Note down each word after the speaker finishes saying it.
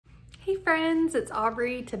Hey friends, it's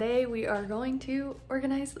Aubrey. Today we are going to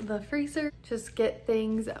organize the freezer, just get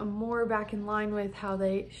things more back in line with how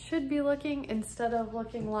they should be looking instead of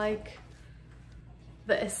looking like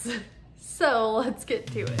this. So let's get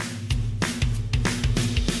to it.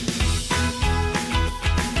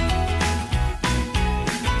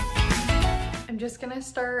 I'm just gonna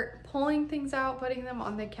start pulling things out, putting them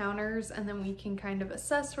on the counters, and then we can kind of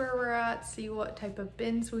assess where we're at, see what type of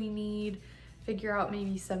bins we need, figure out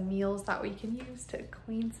maybe some meals that we can use to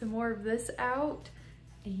clean some more of this out,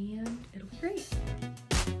 and it'll be great.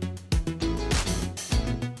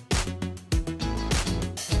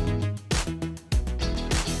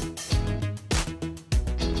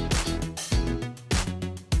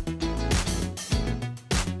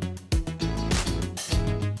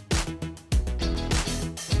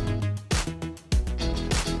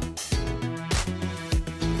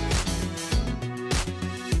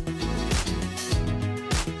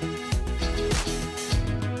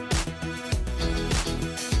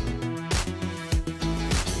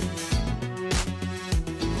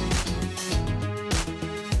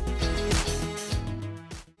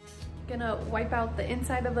 Gonna wipe out the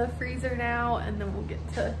inside of the freezer now, and then we'll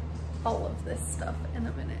get to all of this stuff in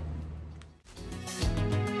a minute.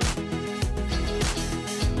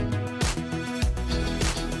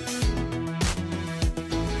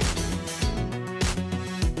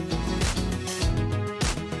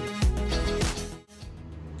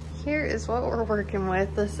 Here is what we're working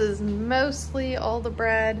with. This is mostly all the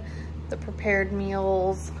bread, the prepared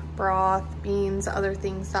meals, broth, beans, other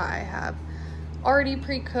things that I have already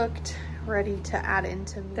pre-cooked, ready to add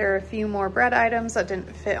into. There are a few more bread items that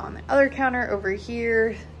didn't fit on the other counter over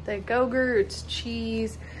here. The Go-Gurts,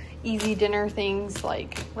 cheese, easy dinner things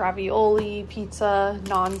like ravioli, pizza,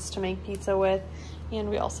 naans to make pizza with. And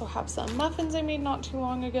we also have some muffins I made not too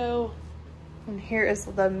long ago. And here is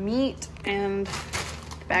the meat and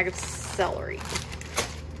the bag of celery.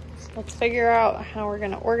 So let's figure out how we're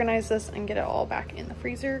gonna organize this and get it all back in the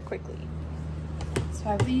freezer quickly. So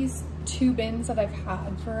I have these two bins that I've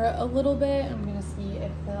had for a little bit. I'm gonna see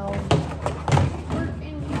if they'll work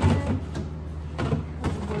in here.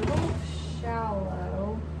 A little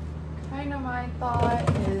shallow. Kind of my thought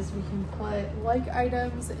is we can put like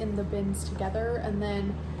items in the bins together and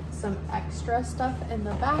then some extra stuff in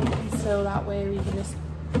the back, and so that way we can just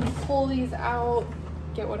pull these out,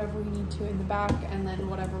 get whatever we need to in the back, and then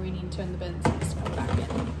whatever we need to in the bins just put back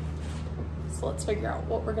in. So let's figure out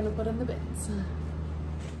what we're gonna put in the bins.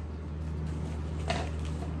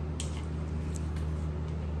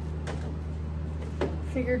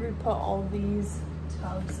 Figured we'd put all these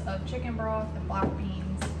tubs of chicken broth and black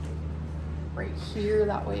beans right here.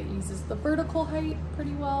 That way it uses the vertical height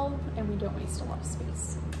pretty well and we don't waste a lot of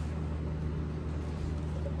space.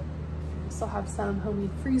 Also have some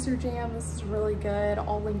homemade freezer jam. This is really good.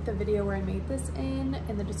 I'll link the video where I made this in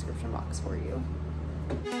the description box for you.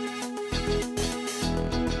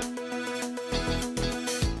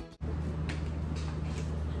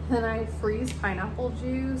 Then I freeze pineapple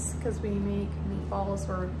juice because we make meatballs,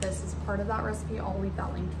 or this is part of that recipe. I'll leave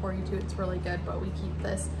that linked for you too. It's really good, but we keep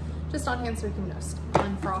this just on hand so we can just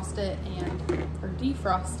unfrost it or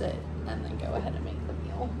defrost it and then go ahead and make the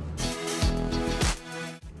meal.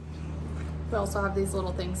 We also have these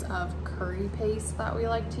little things of curry paste that we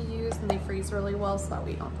like to use, and they freeze really well so that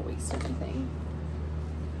we don't have to waste anything.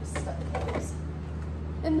 Just stuff those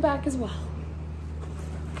in the back as well.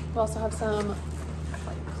 We also have some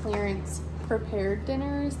clearance prepared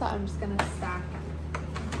dinners that I'm just gonna stack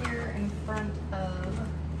here in front of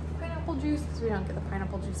pineapple juice because we don't get the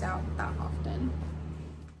pineapple juice out that often.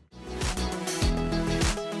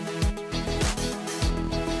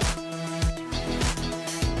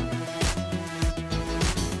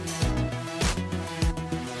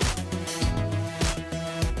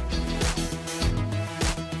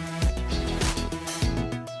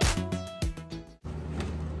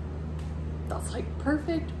 That's like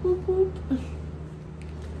perfect. Whoop whoop. I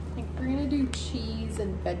think we're gonna do cheese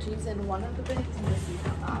and veggies in one of the bins and just see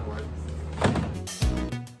how that works.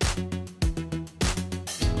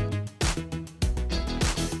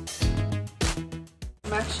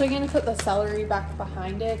 I'm actually gonna put the celery back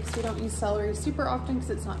behind it because we don't use celery super often because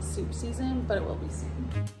it's not soup season, but it will be soon.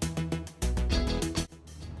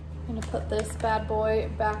 I'm gonna put this bad boy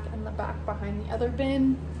back in the back behind the other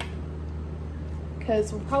bin,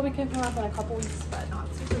 because we'll probably pick them up in a couple weeks, but not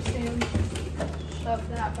super soon. Shove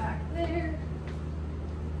that back there.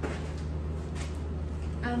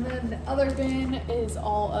 And then the other bin is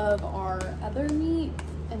all of our other meat.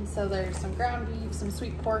 And so there's some ground beef, some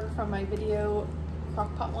sweet pork from my video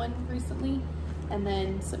crock pot one recently, and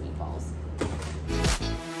then some meatballs.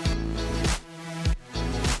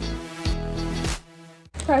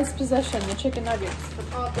 prized possession, the chicken nuggets. The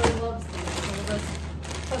toddler loves them, so we'll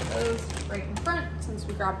just put those right in front since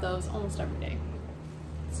we grab those almost every day.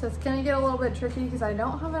 So it's gonna get a little bit tricky because I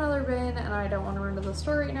don't have another bin and I don't want to run to the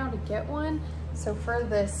store right now to get one. So for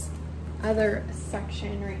this other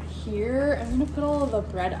section right here, I'm gonna put all of the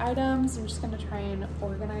bread items. I'm just gonna try and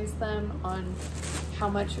organize them on how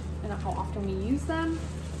much and how often we use them.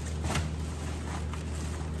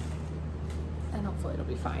 And hopefully it'll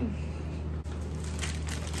be fine.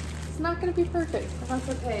 It's not gonna be perfect, but that's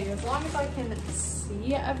okay. As long as I can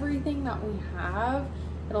see everything that we have,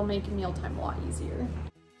 it'll make mealtime a lot easier.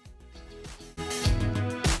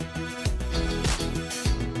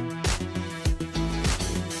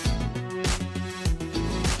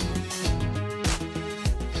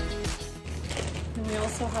 And we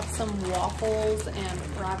also have some waffles and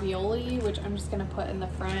ravioli, which I'm just gonna put in the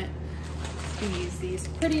front. We use these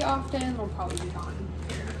pretty often. They'll probably be gone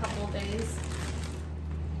here in a couple of days.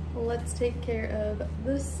 Let's take care of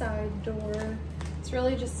this side door. It's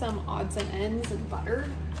really just some odds and ends and butter.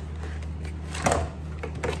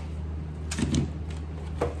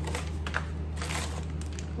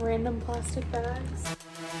 Random plastic bags.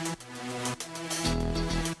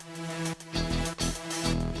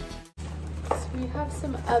 So we have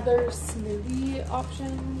some other smoothie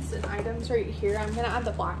options and items right here. I'm gonna add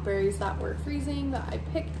the blackberries that were freezing that I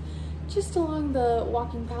picked just along the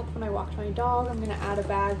walking path when I walked my dog. I'm gonna add a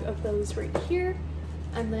bag of those right here.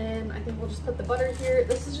 And then I think we'll just put the butter here.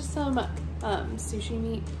 This is just some sushi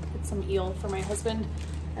meat. It's some eel for my husband.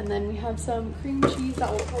 And then we have some cream cheese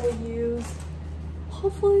that we'll probably use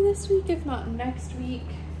hopefully this week, if not next week.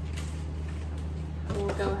 And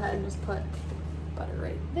we'll go ahead and just put butter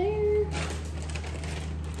right there.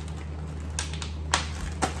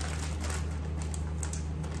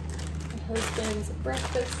 Husband's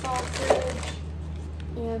breakfast sausage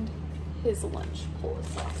and his lunch full of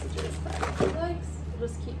sausages that he likes. We'll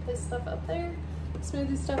just keep his stuff up there.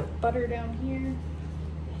 Smoothie stuff, butter down here.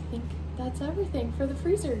 I think that's everything for the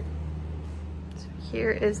freezer. So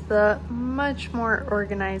here is the much more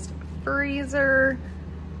organized freezer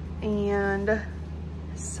and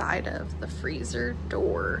side of the freezer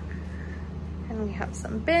door. And we have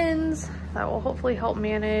some bins that will hopefully help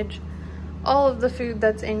manage all of the food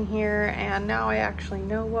that's in here, and now I actually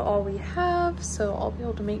know what all we have, so I'll be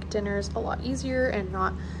able to make dinners a lot easier and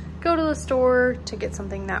not go to the store to get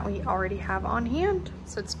something that we already have on hand.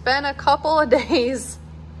 So it's been a couple of days,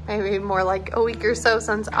 maybe more like a week or so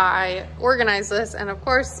since I organized this, and of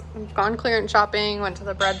course we've gone clearance shopping, went to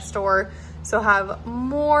the bread store, so have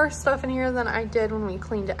more stuff in here than I did when we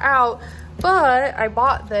cleaned it out. But I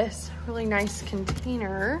bought this really nice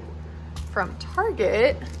container from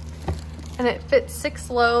Target, and it fits 6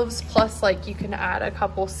 loaves, plus like you can add a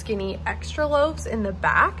couple skinny extra loaves in the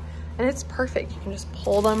back, and it's perfect. You can just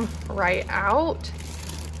pull them right out.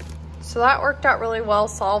 So that worked out really well,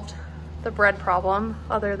 solved the bread problem,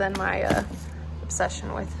 other than my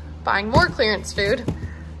obsession with buying more clearance food.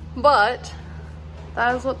 But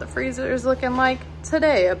that is what the freezer is looking like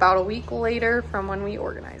today, about a week later from when we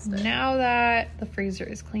organized it. Now that the freezer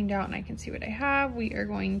is cleaned out and I can see what I have, we are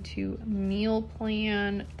going to meal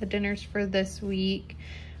plan the dinners for this week.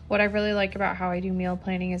 What I really like about how I do meal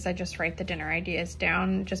planning is I just write the dinner ideas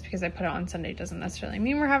down. Just because I put it on Sunday doesn't necessarily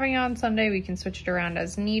mean we're having it on Sunday. We can switch it around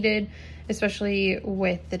as needed, especially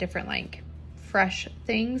with the different like fresh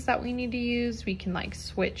things that we need to use. We can like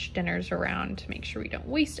switch dinners around to make sure we don't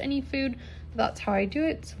waste any food. That's how I do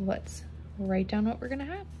it. So let's write down what we're gonna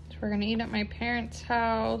have. So we're gonna eat at my parents'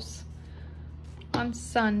 house on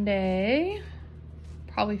Sunday.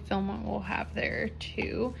 Probably film what we'll have there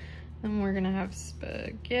too. Then we're gonna have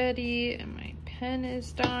spaghetti, and my pen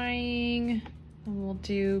is dying. And we'll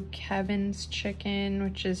do Kevin's chicken,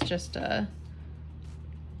 which is just a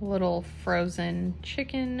little frozen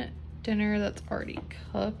chicken dinner that's already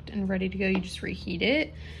cooked and ready to go. You just reheat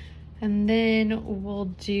it. And then we'll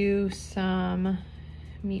do some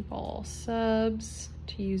meatball subs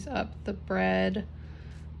to use up the bread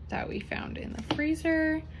that we found in the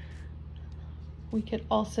freezer. We could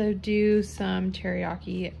also do some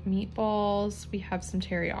teriyaki meatballs. We have some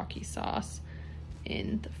teriyaki sauce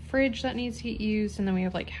in the fridge that needs to get used, and then we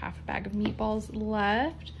have like half a bag of meatballs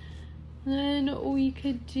left. Then we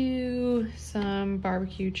could do some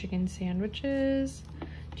barbecue chicken sandwiches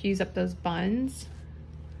to use up those buns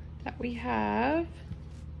that we have.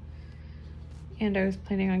 And I was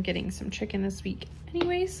planning on getting some chicken this week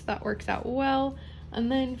anyway, so that works out well.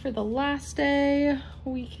 And then for the last day,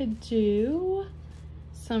 we could do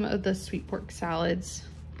some of the sweet pork salads.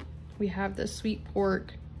 We have the sweet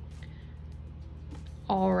pork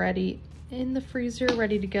already in the freezer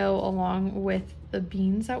ready to go along with the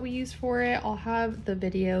beans that we use for it. I'll have the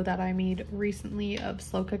video that I made recently of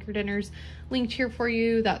slow cooker dinners linked here for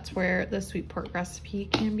you. That's where the sweet pork recipe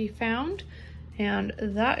can be found. And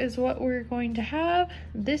that is what we're going to have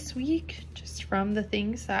this week, just from the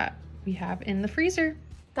things that we have in the freezer.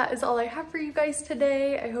 That is all I have for you guys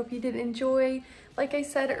today. I hope you did enjoy. Like I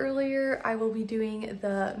said earlier, I will be doing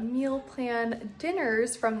the meal plan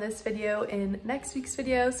dinners from this video in next week's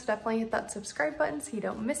video, so definitely hit that subscribe button so you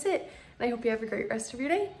don't miss it. And I hope you have a great rest of your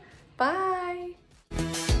day. Bye!